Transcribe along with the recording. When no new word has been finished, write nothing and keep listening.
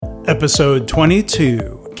Episode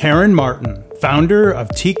 22, Karen Martin, founder of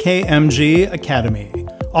TKMG Academy,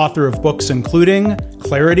 author of books including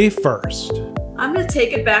Clarity First. I'm going to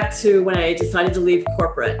take it back to when I decided to leave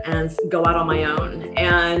corporate and go out on my own.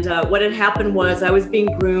 And what had happened was I was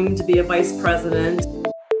being groomed to be a vice president.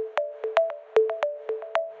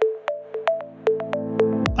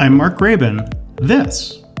 I'm Mark Graban.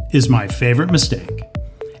 This is My Favorite Mistake.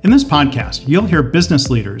 In this podcast, you'll hear business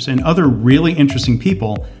leaders and other really interesting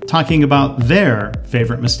people talking about their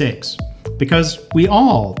favorite mistakes. Because we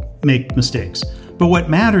all make mistakes, but what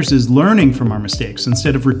matters is learning from our mistakes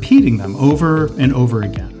instead of repeating them over and over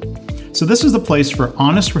again. So this is the place for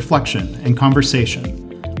honest reflection and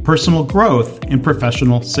conversation, personal growth, and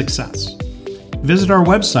professional success. Visit our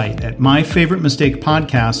website at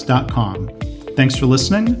myfavoritemistakepodcast.com. Thanks for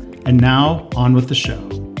listening, and now on with the show.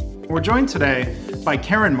 We're joined today by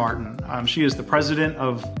Karen Martin. She is the president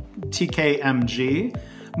of TKMG.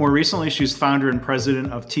 More recently, she's founder and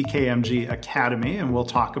president of TKMG Academy, and we'll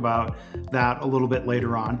talk about that a little bit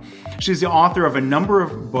later on. She's the author of a number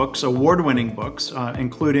of books, award-winning books,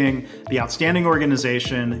 including The Outstanding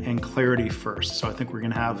Organization and Clarity First. So I think we're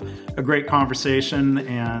going to have a great conversation.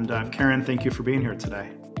 And Karen, thank you for being here today.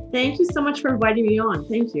 Thank you so much for inviting me on.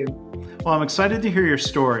 Thank you. Well, I'm excited to hear your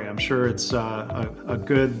story. I'm sure it's a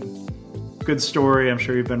good story. I'm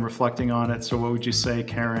sure you've been reflecting on it. So what would you say,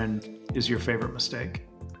 Karen, is your favorite mistake?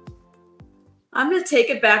 I'm going to take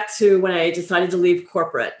it back to when I decided to leave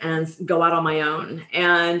corporate and go out on my own.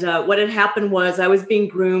 And what had happened was I was being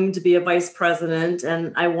groomed to be a vice president,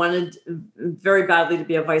 and I wanted very badly to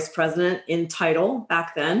be a vice president in title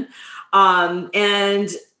back then.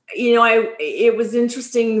 It was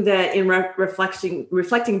interesting that in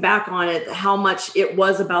reflecting back on it, how much it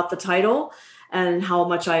was about the title and how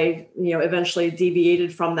much I, eventually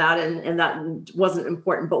deviated from that, and that wasn't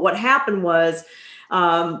important. But what happened was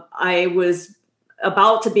I was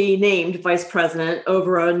about to be named vice president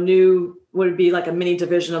over a new, would be like a mini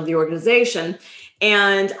division of the organization.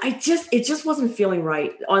 And it just wasn't feeling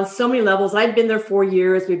right on so many levels. I'd been there 4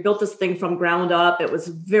 years. We built this thing from ground up. It was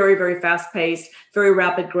very, very fast paced, very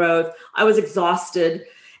rapid growth. I was exhausted.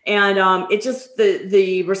 And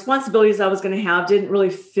the responsibilities I was going to have didn't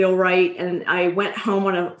really feel right. And I went home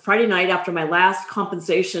on a Friday night after my last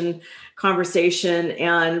compensation conversation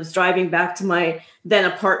and was driving back to my then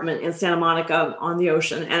apartment in Santa Monica on the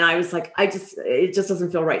ocean. And I was like, it just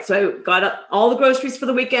doesn't feel right. So I got up all the groceries for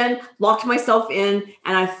the weekend, locked myself in,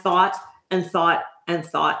 and I thought,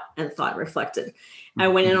 reflected. I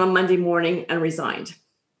went in on Monday morning and resigned.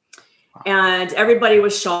 And everybody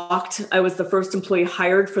was shocked. I was the first employee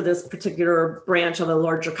hired for this particular branch of a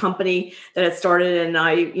larger company that had started. And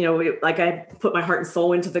I put my heart and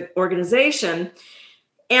soul into the organization.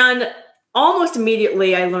 And almost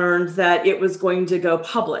immediately I learned that it was going to go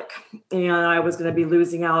public, and I was going to be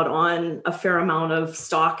losing out on a fair amount of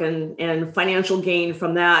stock and financial gain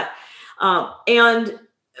from that.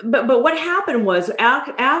 But what happened was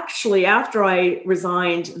actually after I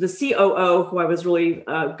resigned, the COO, who I was really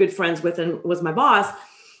good friends with and was my boss,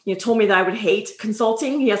 told me that I would hate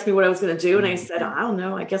consulting. He asked me what I was going to do. And I said, I don't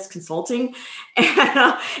know, I guess consulting.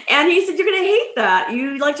 And he said, you're going to hate that.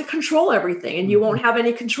 You like to control everything and you won't have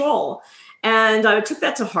any control. And I took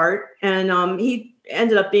that to heart. And he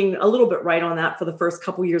ended up being a little bit right on that for the first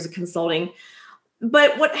couple of years of consulting.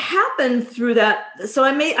 But what happened through that, so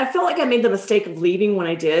I felt like I made the mistake of leaving when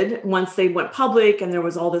I did, once they went public and there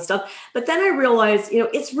was all this stuff. But then I realized,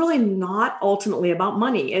 it's really not ultimately about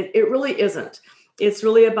money. It really isn't. It's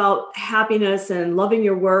really about happiness and loving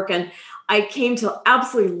your work. And I came to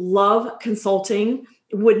absolutely love consulting,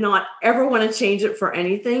 would not ever want to change it for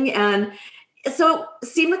anything. And so it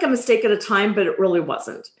seemed like a mistake at a time, but it really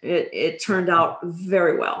wasn't. It turned out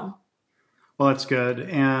very well. Well, that's good.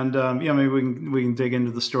 And maybe we can dig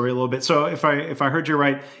into the story a little bit. So if I heard you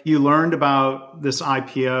right, you learned about this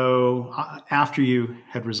IPO after you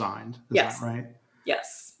had resigned. Is Yes. that right?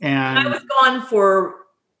 Yes. And I was gone for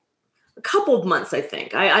a couple of months, I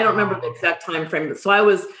think. I don't remember the exact time frame. So I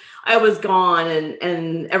was gone,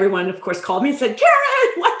 and everyone, of course, called me and said,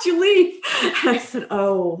 Karen, why'd you leave? And I said,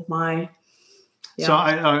 oh my. Yeah. So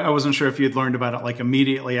I wasn't sure if you'd learned about it like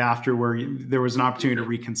immediately after, where there was an opportunity to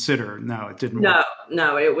reconsider. No, it didn't.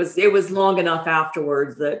 No, it was long enough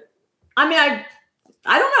afterwards that, I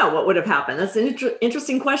don't know what would have happened. That's an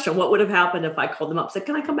interesting question. What would have happened if I called them up and said,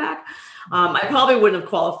 can I come back? I probably wouldn't have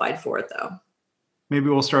qualified for it though. Maybe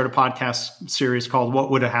we'll start a podcast series called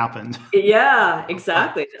What Would Have Happened? Yeah,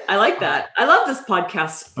 exactly. I like that. I love this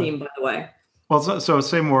podcast theme, by the way. Well, so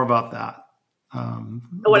say more about that.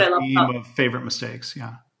 What I love theme of favorite mistakes.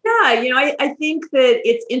 Yeah. Yeah, I think that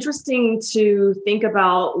it's interesting to think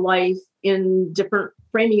about life in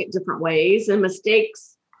framing it different ways, and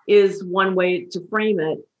mistakes is one way to frame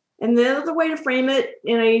it. And the other way to frame it,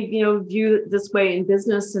 and I view it this way in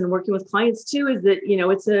business and working with clients too, is that,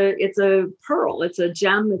 it's a pearl, it's a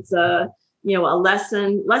gem, it's a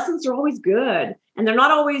lesson. Lessons are always good, and they're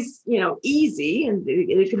not always, easy, and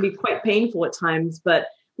it can be quite painful at times, but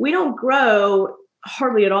we don't grow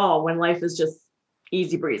hardly at all when life is just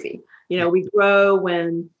easy breezy. We grow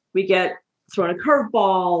when we get thrown a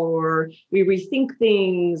curveball, or we rethink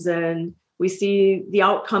things, and we see the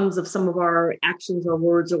outcomes of some of our actions or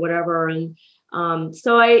words or whatever. And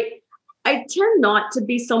so I tend not to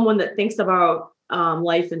be someone that thinks about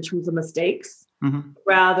life in terms of mistakes,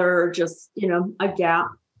 rather just, a gap,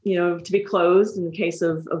 to be closed in the case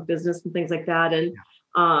of business and things like that. And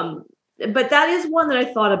but that is one that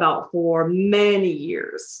I thought about for many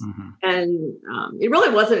years. And it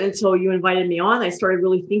really wasn't until you invited me on, I started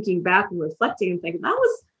really thinking back and reflecting and thinking that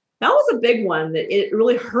was a big one, that it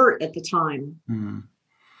really hurt at the time.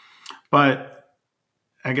 But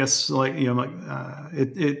I guess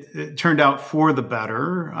it turned out for the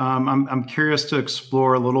better. I'm curious to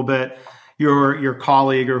explore a little bit your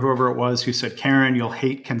colleague or whoever it was who said, Karen, you'll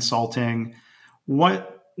hate consulting.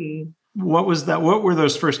 What was that? What were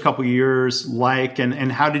those first couple of years like?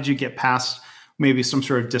 And how did you get past maybe some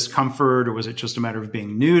sort of discomfort, or was it just a matter of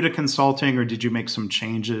being new to consulting, or did you make some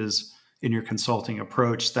changes in your consulting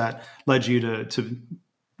approach that led you to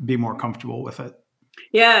be more comfortable with it?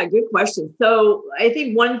 Yeah, good question. So I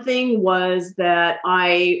think one thing was that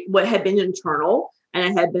what had been internal, and I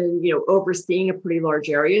had been, overseeing a pretty large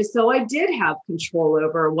area. So I did have control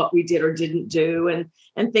over what we did or didn't do,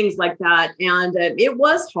 and things like that. And it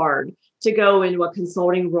was hard to go into a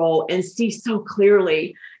consulting role and see so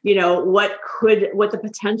clearly, what the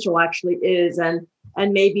potential actually is,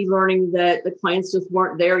 and maybe learning that the clients just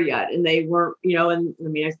weren't there yet, and they weren't, and I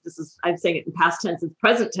mean, I'm saying it in past tense, it's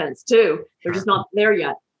present tense too. They're just not there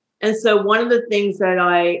yet. And so one of the things that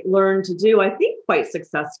I learned to do, I think quite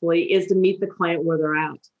successfully, is to meet the client where they're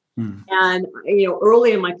at. And,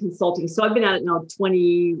 early in my consulting, so I've been at it now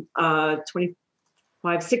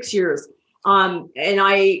 6 years. And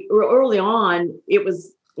early on, it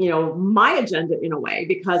was, my agenda in a way,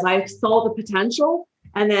 because I saw the potential.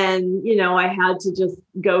 And then, I had to just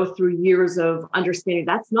go through years of understanding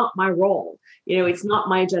that's not my role. It's not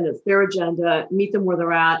my agenda, it's their agenda, meet them where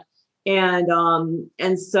they're at. And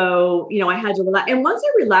so, I had to relax. And once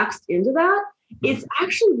I relaxed into that, it's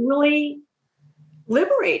actually really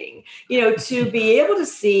liberating, to be able to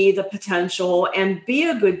see the potential and be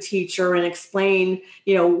a good teacher and explain,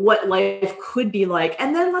 what life could be like,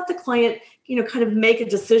 and then let the client, kind of make a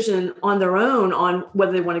decision on their own on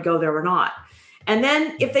whether they want to go there or not. And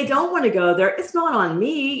then if they don't want to go there, it's not on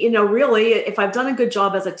me, really. If I've done a good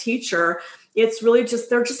job as a teacher, it's really just,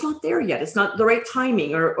 they're just not there yet. It's not the right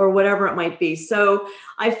timing or whatever it might be. So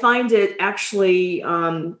I find it actually,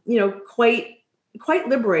 quite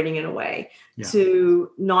liberating in a way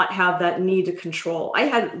to not have that need to control. I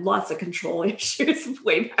had lots of control issues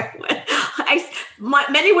way back when.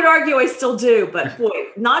 Many would argue I still do, but boy,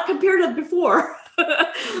 not compared to before.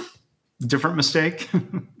 Different mistake.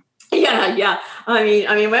 Yeah. I mean,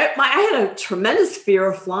 I had a tremendous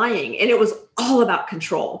fear of flying, and it was all about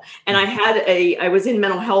control. And I was in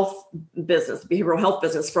mental health business, behavioral health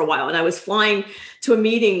business for a while. And I was flying to a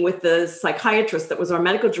meeting with the psychiatrist that was our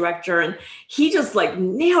medical director. And he just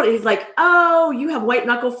nailed it. He's like, "Oh, you have white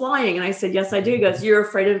knuckle flying." And I said, "Yes, I do." He goes, "You're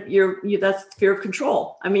afraid of that's fear of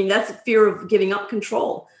control. I mean, that's fear of giving up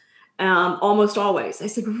control. Almost always." I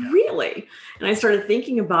said, "Really?" And I started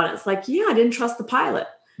thinking about it. It's like, yeah, I didn't trust the pilot.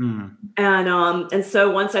 And so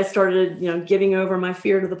once I started, giving over my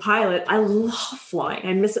fear to the pilot, I love flying.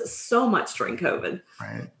 I miss it so much during COVID.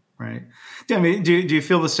 Right. I mean, do you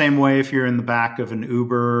feel the same way if you're in the back of an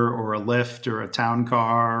Uber or a Lyft or a town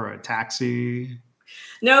car or a taxi?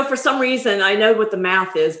 No, for some reason, I know what the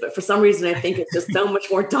math is, but for some reason, I think it's just so much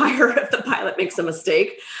more dire if the pilot makes a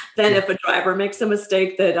mistake than if a driver makes a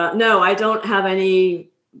mistake. That no, I don't have any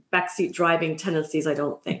backseat driving tendencies, I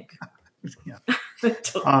don't think.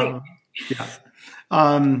 So I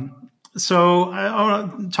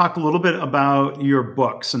want to talk a little bit about your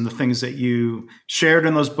books and the things that you shared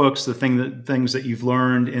in those books, things that you've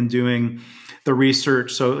learned in doing the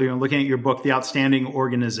research. So, looking at your book, The Outstanding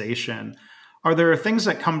Organization, are there things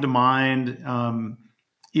that come to mind,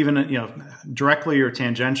 even directly or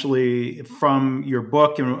tangentially from your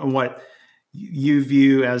book, and what you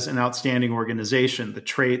view as an outstanding organization, the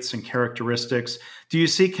traits and characteristics. Do you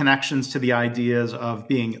see connections to the ideas of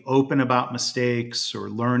being open about mistakes or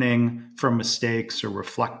learning from mistakes or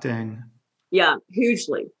reflecting? Yeah,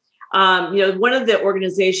 hugely. One of the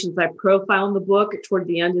organizations I profile in the book toward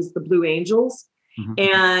the end is the Blue Angels. Mm-hmm.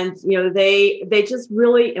 And, they just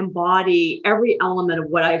really embody every element of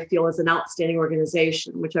what I feel is an outstanding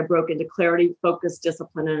organization, which I broke into clarity, focus,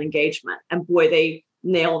 discipline, and engagement. And boy, they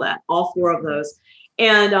nail that, all four of those.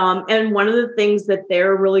 And one of the things that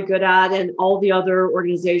they're really good at, and all the other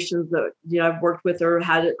organizations that I've worked with or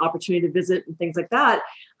had an opportunity to visit and things like that,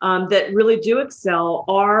 that really do excel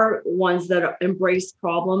are ones that embrace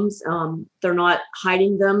problems. They're not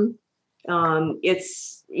hiding them. The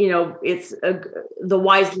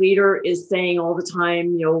wise leader is saying all the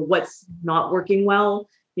time, what's not working well,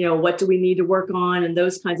 what do we need to work on, and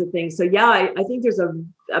those kinds of things. So yeah, I think there's a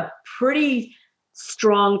pretty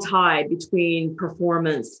strong tie between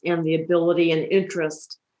performance and the ability and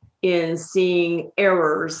interest in seeing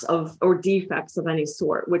errors or defects of any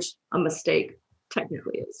sort, which a mistake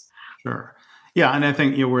technically is. Sure. Yeah. And I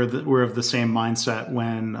think, we're of the same mindset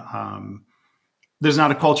when, there's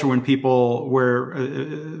not a culture when people where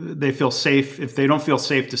they feel safe. If they don't feel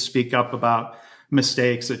safe to speak up about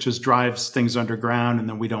mistakes, it just drives things underground, and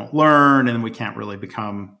then we don't learn, and we can't really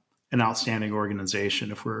become an outstanding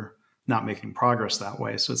organization if we're not making progress that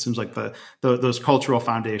way. So it seems like those cultural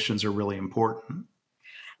foundations are really important.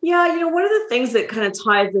 Yeah, one of the things that kind of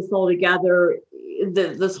ties this all together,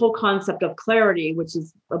 this whole concept of clarity, which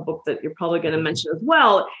is a book that you're probably going to mention as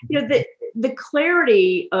well, the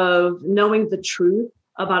clarity of knowing the truth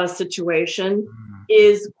about a situation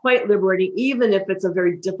is quite liberating, even if it's a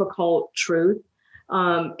very difficult truth.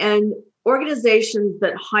 And organizations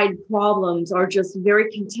that hide problems are just very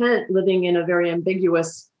content living in a very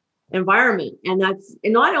ambiguous environment. And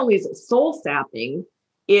not only is it soul sapping,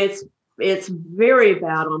 it's very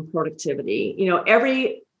bad on productivity.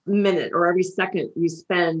 Every minute or every second you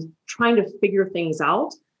spend trying to figure things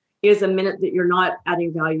out is a minute that you're not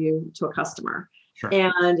adding value to a customer. Sure.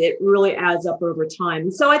 And it really adds up over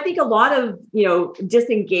time. So I think a lot of,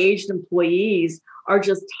 disengaged employees are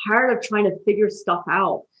just tired of trying to figure stuff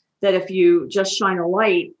out, that if you just shine a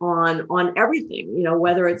light on everything,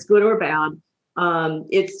 whether it's good or bad,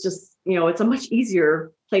 it's just, it's a much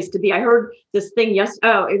easier place to be. I heard this thing it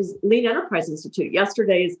was Lean Enterprise Institute.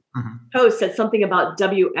 Yesterday's post said something about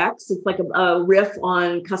WX. It's like a riff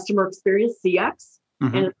on customer experience, CX,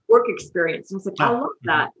 and work experience. And I was like, I love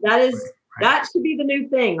that. That should be the new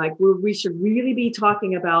thing. Like we should really be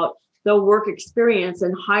talking about the work experience,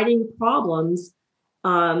 and hiding problems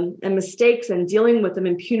and mistakes and dealing with them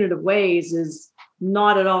in punitive ways is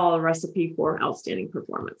not at all a recipe for outstanding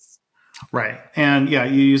performance. Right. And yeah,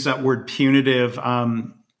 you use that word punitive. I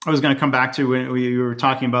was going to come back to when you were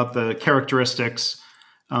talking about the characteristics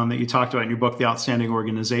that you talked about in your book, The Outstanding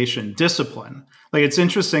Organization, discipline. Like, it's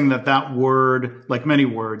interesting that word, like many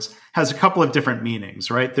words, has a couple of different meanings,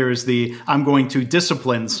 right? There's I'm going to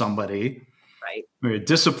discipline somebody, right? I'm going to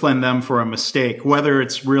discipline them for a mistake, whether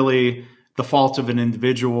it's really the fault of an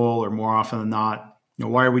individual or more often than not,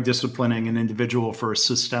 why are we disciplining an individual for a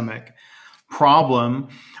systemic problem?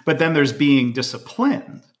 But then there's being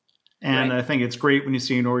disciplined. And right. I think it's great when you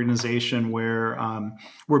see an organization where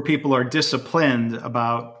people are disciplined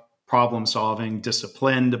about problem solving,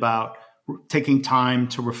 disciplined about taking time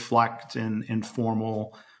to reflect in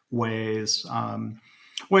informal ways.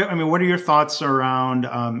 What are your thoughts around?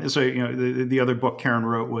 The other book Karen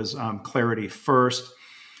wrote was Clarity First.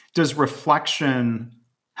 Does reflection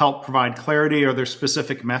help provide clarity? Are there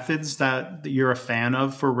specific methods that you're a fan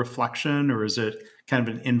of for reflection, or is it kind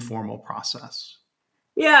of an informal process?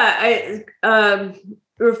 Yeah,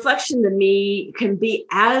 reflection to me can be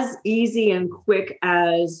as easy and quick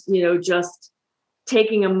as, just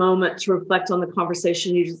taking a moment to reflect on the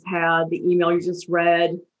conversation you just had, the email you just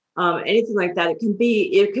read, anything like that.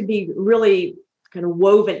 It could be really kind of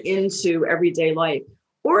woven into everyday life,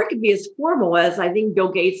 or it could be as formal as, I think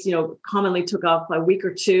Bill Gates, commonly took off a week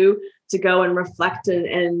or two to go and reflect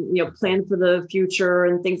and plan for the future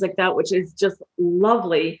and things like that, which is just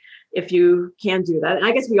lovely if you can do that. And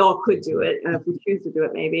I guess we all could do it if we choose to do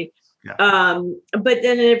it, maybe. Yeah. But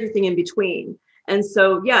then everything in between. And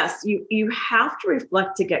so, yes, you have to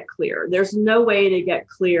reflect to get clear. There's no way to get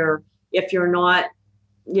clear if you're not,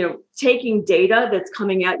 taking data that's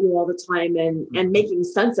coming at you all the time and making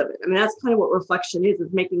sense of it. I mean, that's kind of what reflection is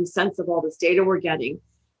making sense of all this data we're getting.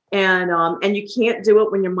 And you can't do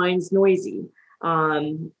it when your mind's noisy.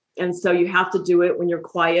 And so you have to do it when you're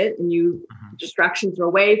quiet and distractions are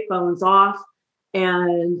away, phones off,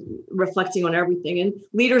 and reflecting on everything. And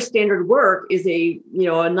leader standard work is a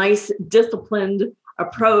nice disciplined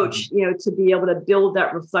approach, to be able to build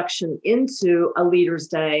that reflection into a leader's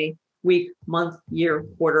day, week, month, year,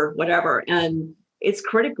 quarter, whatever. And it's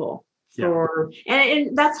critical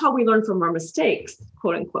and that's how we learn from our mistakes,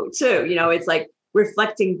 quote unquote, too. It's like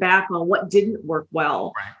reflecting back on what didn't work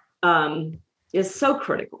well, is so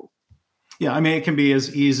critical. Yeah, I mean, it can be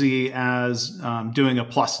as easy as doing a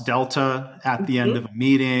plus delta at the end of a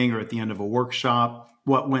meeting or at the end of a workshop.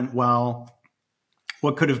 What went well?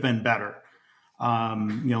 What could have been better?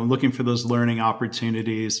 Looking for those learning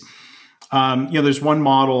opportunities. There's one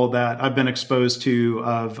model that I've been exposed to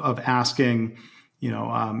of asking,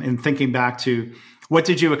 and thinking back to, what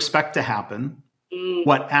did you expect to happen?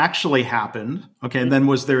 What actually happened? Okay, and then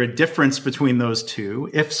was there a difference between those two?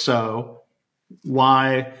 If so,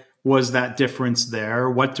 why was that difference there?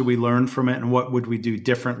 What do we learn from it, and what would we do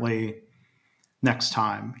differently next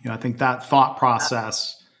time? I think that thought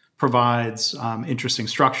process provides interesting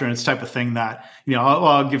structure, and it's the type of thing that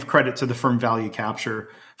I'll give credit to the firm Value Capture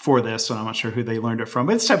for this, and I'm not sure who they learned it from,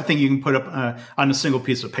 but it's the type of thing you can put up on a single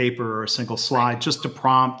piece of paper or a single slide, just to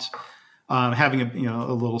prompt having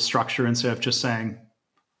a little structure instead of just saying,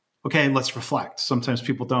 okay, let's reflect. Sometimes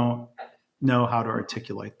people don't know how to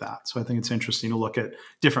articulate that. So I think it's interesting to look at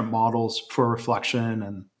different models for reflection.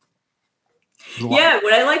 And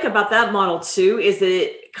what I like about that model too is that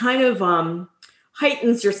it kind of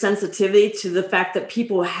heightens your sensitivity to the fact that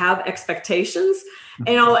people have expectations,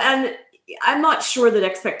 and I'm not sure that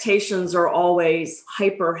expectations are always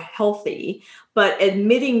hyper healthy, but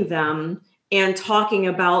admitting them and talking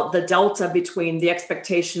about the delta between the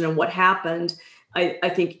expectation and what happened, I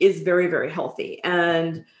think is very, very healthy.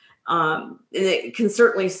 And it can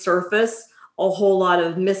certainly surface a whole lot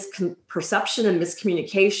of misperception and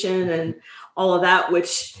miscommunication and all of that,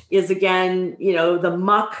 which is, again, the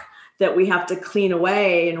muck that we have to clean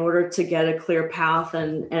away in order to get a clear path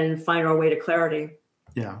and find our way to clarity.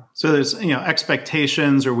 Yeah. So there's,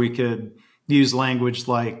 expectations, or we could use language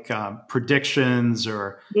like predictions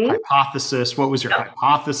or hypothesis. What was your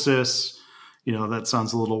hypothesis? That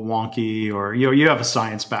sounds a little wonky, or, you have a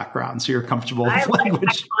science background, so you're comfortable with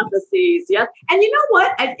language. Hypotheses, yeah. And you know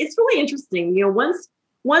what? It's really interesting.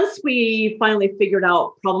 Once we finally figured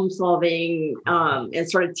out problem solving and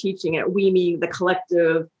started teaching it, we mean the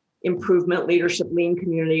collective improvement leadership lean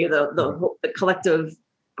community, the collective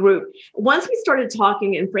group. Once we started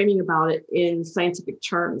talking and framing about it in scientific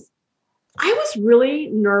terms, I was really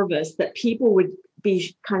nervous that people would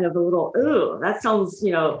be kind of a little, oh, that sounds,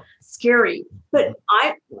 scary. But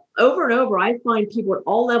over and over, I find people at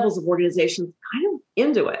all levels of organizations kind of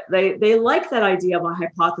into it. They like that idea of a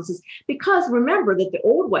hypothesis, because remember that the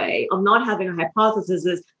old way of not having a hypothesis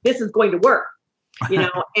is this is going to work,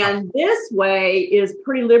 and this way is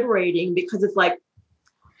pretty liberating, because it's like,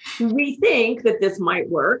 we think that this might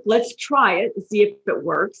work. Let's try it and see if it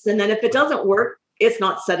works. And then if it doesn't work, it's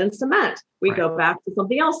not set in cement. We go back to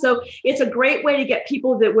something else. So it's a great way to get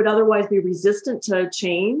people that would otherwise be resistant to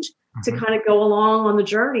change to kind of go along on the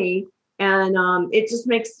journey. And it just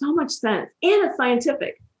makes so much sense. And it's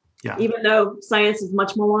scientific, even though science is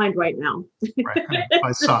much maligned right now.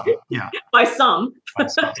 By some, yeah. By some.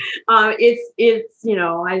 It's I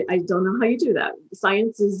don't know how you do that.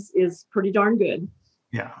 Science is pretty darn good.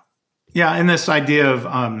 Yeah. Yeah. And this idea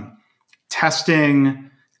of testing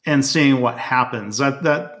and seeing what happens,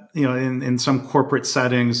 that in some corporate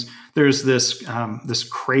settings, there's this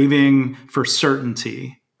craving for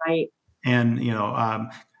certainty. Right. And,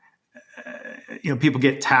 people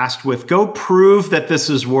get tasked with, go prove that this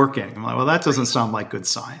is working. I'm like, well, that doesn't sound like good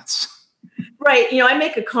science. Right. I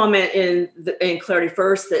make a comment in Clarity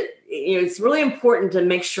First that, it's really important to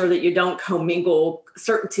make sure that you don't commingle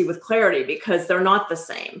certainty with clarity, because they're not the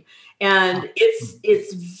same. And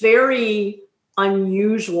it's very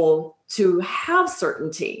unusual to have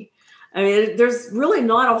certainty. I mean, there's really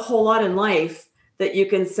not a whole lot in life that you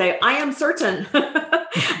can say, I am certain,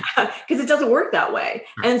 because it doesn't work that way.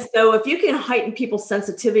 And so if you can heighten people's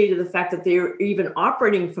sensitivity to the fact that they're even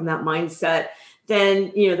operating from that mindset,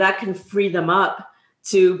 then, that can free them up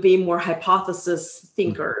to be more hypothesis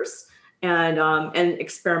thinkers and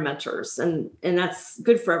experimenters. And that's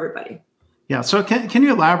good for everybody. Yeah. So can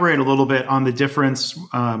you elaborate a little bit on the difference,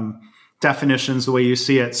 definitions, the way you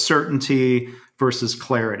see it, certainty versus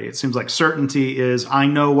clarity? It seems like certainty is, I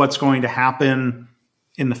know what's going to happen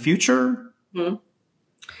in the future. Mm-hmm.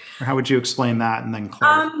 Or how would you explain that? And then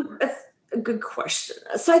clarity? That's a good question.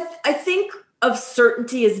 So I think of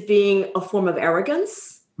certainty as being a form of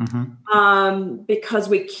arrogance. because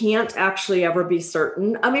we can't actually ever be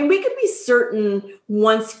certain. I mean, we can be certain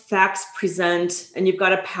once facts present and you've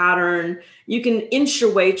got a pattern, you can inch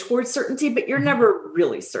your way towards certainty, but you're never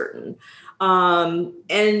really certain. And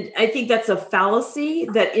I think that's a fallacy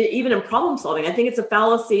that even in problem solving, I think it's a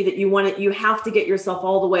fallacy that you have to get yourself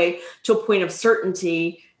all the way to a point of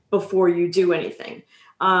certainty before you do anything.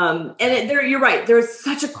 You're right. There's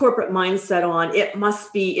such a corporate mindset on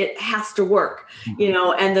it has to work,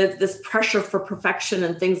 and this pressure for perfection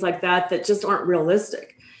and things like that just aren't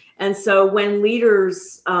realistic. And so when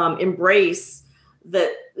leaders embrace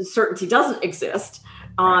that certainty doesn't exist,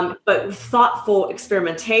 but thoughtful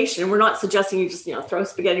experimentation, we're not suggesting you just, throw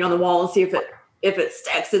spaghetti on the wall and see if it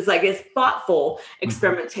sticks. It's like, it's thoughtful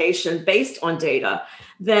experimentation based on data.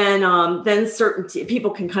 Then certainty,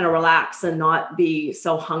 people can kind of relax and not be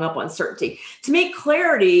so hung up on certainty. To me,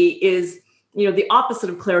 clarity is, the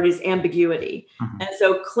opposite of clarity is ambiguity. And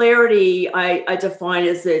so clarity, I define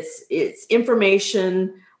as it's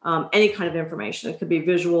information, any kind of information. It could be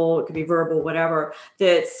visual, it could be verbal, whatever,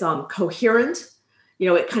 that's coherent.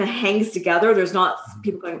 It kind of hangs together. There's not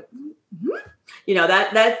people going,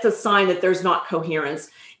 that's a sign that there's not coherence.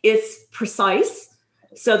 It's precise.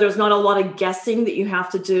 So there's not a lot of guessing that you have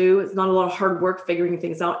to do. It's not a lot of hard work figuring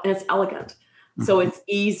things out, and it's elegant. So it's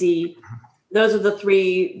easy. Those are the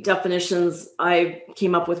three definitions I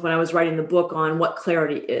came up with when I was writing the book on what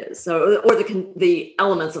clarity is. So, or the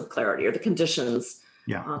elements of clarity or the conditions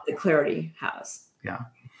that clarity has. Yeah.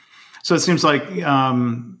 So it seems like,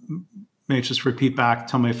 maybe just repeat back,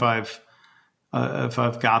 tell me if I've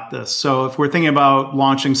got this. So if we're thinking about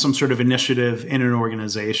launching some sort of initiative in an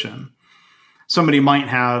organization, somebody might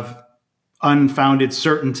have unfounded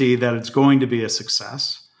certainty that it's going to be a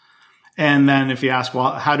success. And then if you ask,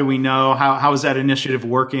 well, how do we know? How is that initiative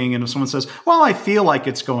working? And if someone says, well, I feel like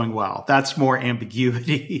it's going well, that's more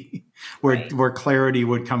ambiguity, where clarity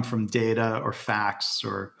would come from data or facts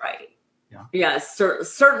or. Right. Yeah,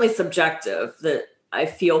 certainly subjective that I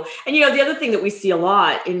feel. And, the other thing that we see a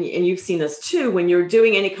lot, and you've seen this too, when you're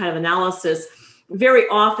doing any kind of analysis, very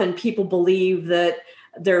often people believe that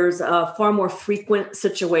there's a far more frequent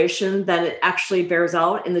situation than it actually bears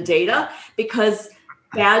out in the data, because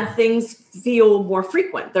bad things feel more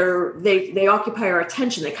frequent. They occupy our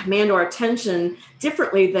attention. They command our attention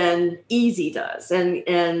differently than easy does,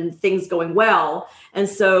 and things going well. And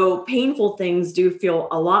so painful things do feel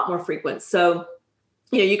a lot more frequent. So,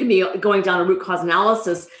 you can be going down a root cause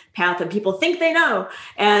analysis path and people think they know.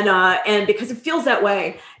 And because it feels that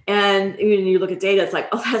way. And when you look at data, it's like,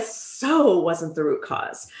 oh, that wasn't the root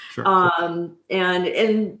cause. Sure.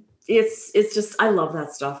 And it's just, I love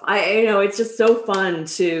that stuff. It's just so fun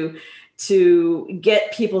to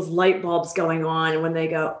get people's light bulbs going on when they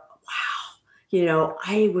go, wow,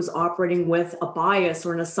 I was operating with a bias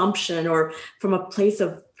or an assumption or from a place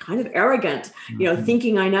of kind of arrogant,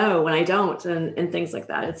 thinking I know when I don't, and things like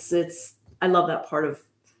that. I love that part of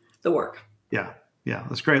the work. Yeah. Yeah,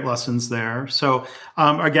 that's great lessons there. So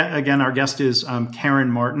again, our guest is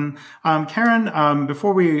Karen Martin. Karen,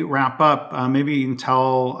 before we wrap up, maybe you can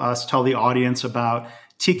tell the audience about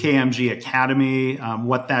TKMG Academy,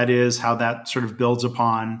 what that is, how that sort of builds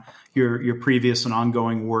upon your previous and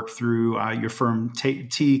ongoing work through your firm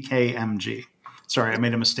TKMG. Sorry, I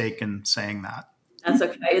made a mistake in saying that. That's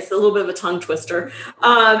okay. It's a little bit of a tongue twister.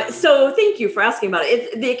 So thank you for asking about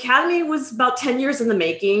it. The Academy was about 10 years in the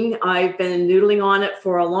making. I've been noodling on it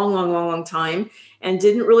for a long time and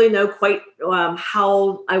didn't really know quite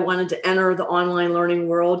how I wanted to enter the online learning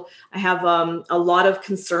world. I have a lot of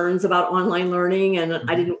concerns about online learning, and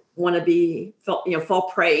I didn't want to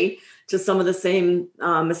fall prey to some of the same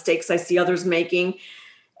mistakes I see others making.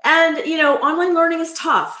 And, online learning is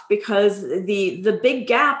tough because the big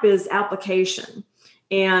gap is application.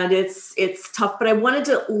 And it's tough, but I wanted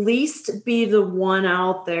to at least be the one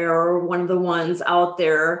out there, or one of the ones out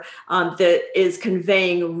there that is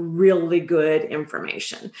conveying really good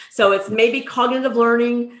information. So it's maybe cognitive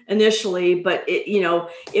learning initially, but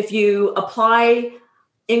if you apply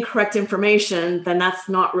incorrect information, then that's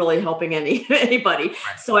not really helping anybody.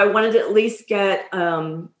 So I wanted to at least get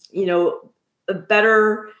a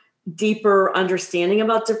better, deeper understanding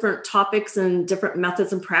about different topics and different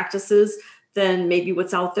methods and practices than maybe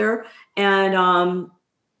what's out there. And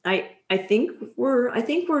I think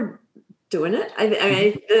we're doing it.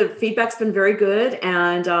 The feedback's been very good,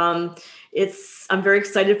 and I'm very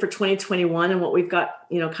excited for 2021 and what we've got,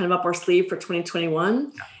 kind of up our sleeve for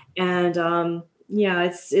 2021. And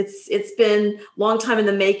it's been a long time in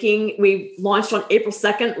the making. We launched on April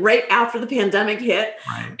 2nd, right after the pandemic hit.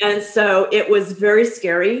 Right. And so it was very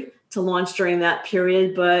scary to launch during that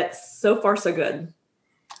period, but so far so good.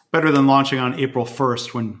 better than launching on April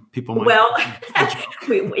 1st when people might. Well,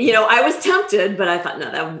 I was tempted, but I thought,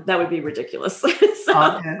 no, that would be ridiculous.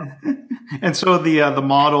 And so the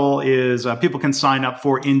model is people can sign up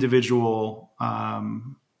for individual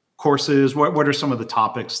courses. What are some of the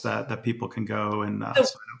topics that people can go and sign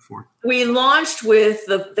up for? We launched with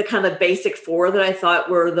the kind of basic 4 that I thought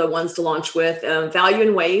were the ones to launch with: value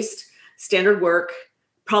and waste, standard work,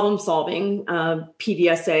 problem solving,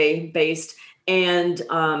 PDSA based, and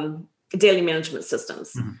daily management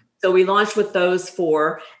systems. Mm-hmm. So we launched with those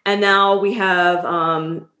 4, and now we have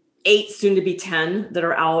 8, soon to be 10 that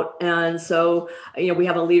are out. And so, we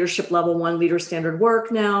have a leadership level 1 leader standard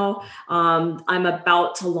work now. I'm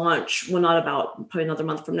about to launch, probably another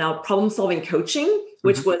month from now, problem solving coaching,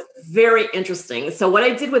 which mm-hmm. was very interesting. So what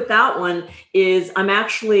I did with that one is I'm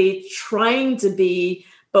actually trying to be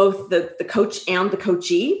both the coach and the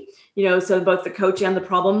coachee, so both the coach and the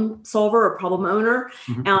problem solver or problem owner.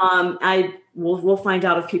 Mm-hmm. We'll find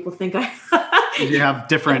out if people think you have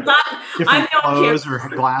different clothes or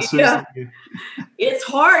glasses. Yeah. It's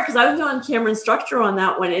hard because I was on camera instructor on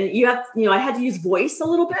that one, and I had to use voice a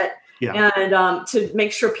little bit, and to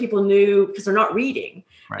make sure people knew, because they're not reading,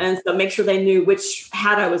 right. And so make sure they knew which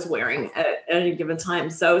hat I was wearing at any given time.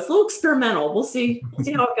 So it's a little experimental. We'll see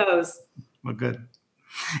how it goes. Well, good.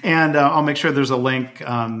 And I'll make sure there's a link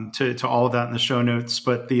to all of that in the show notes.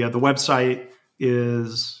 But the website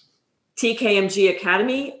is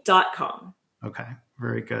tkmgacademy.com. Okay,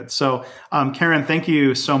 very good. So, Karen, thank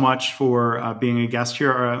you so much for being a guest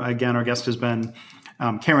here. Again, our guest has been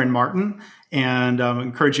Karen Martin, and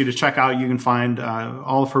encourage you to check out. You can find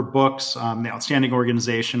all of her books, The Outstanding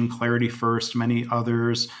Organization, Clarity First, many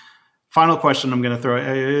others. Final question I'm going to throw.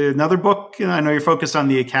 Another book? I know you're focused on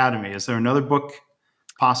the Academy. Is there another book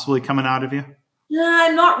possibly coming out of you?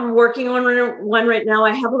 I'm not working on one right now.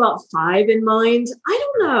 I have about 5 in mind. I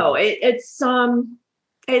don't know.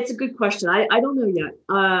 It's a good question. I don't know yet.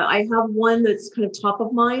 I have one that's kind of top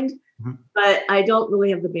of mind, mm-hmm. but I don't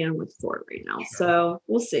really have the bandwidth for it right now. Sure. So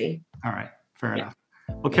we'll see. All right. Fair enough.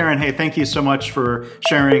 Well, Karen, hey, thank you so much for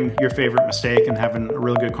sharing your favorite mistake and having a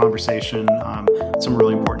really good conversation on some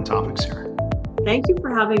really important topics here. Thank you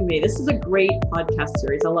for having me. This is a great podcast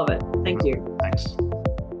series. I love it. Thank you. Thanks.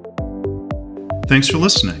 Thanks for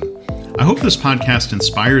listening. I hope this podcast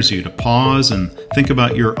inspires you to pause and think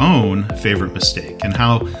about your own favorite mistake and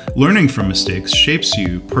how learning from mistakes shapes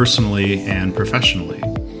you personally and professionally.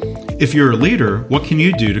 If you're a leader, what can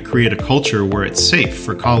you do to create a culture where it's safe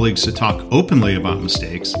for colleagues to talk openly about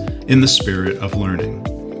mistakes in the spirit of learning?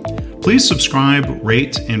 Please subscribe,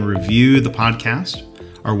 rate, and review the podcast.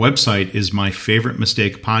 Our website is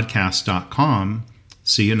myfavoritemistakepodcast.com.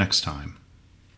 See you next time.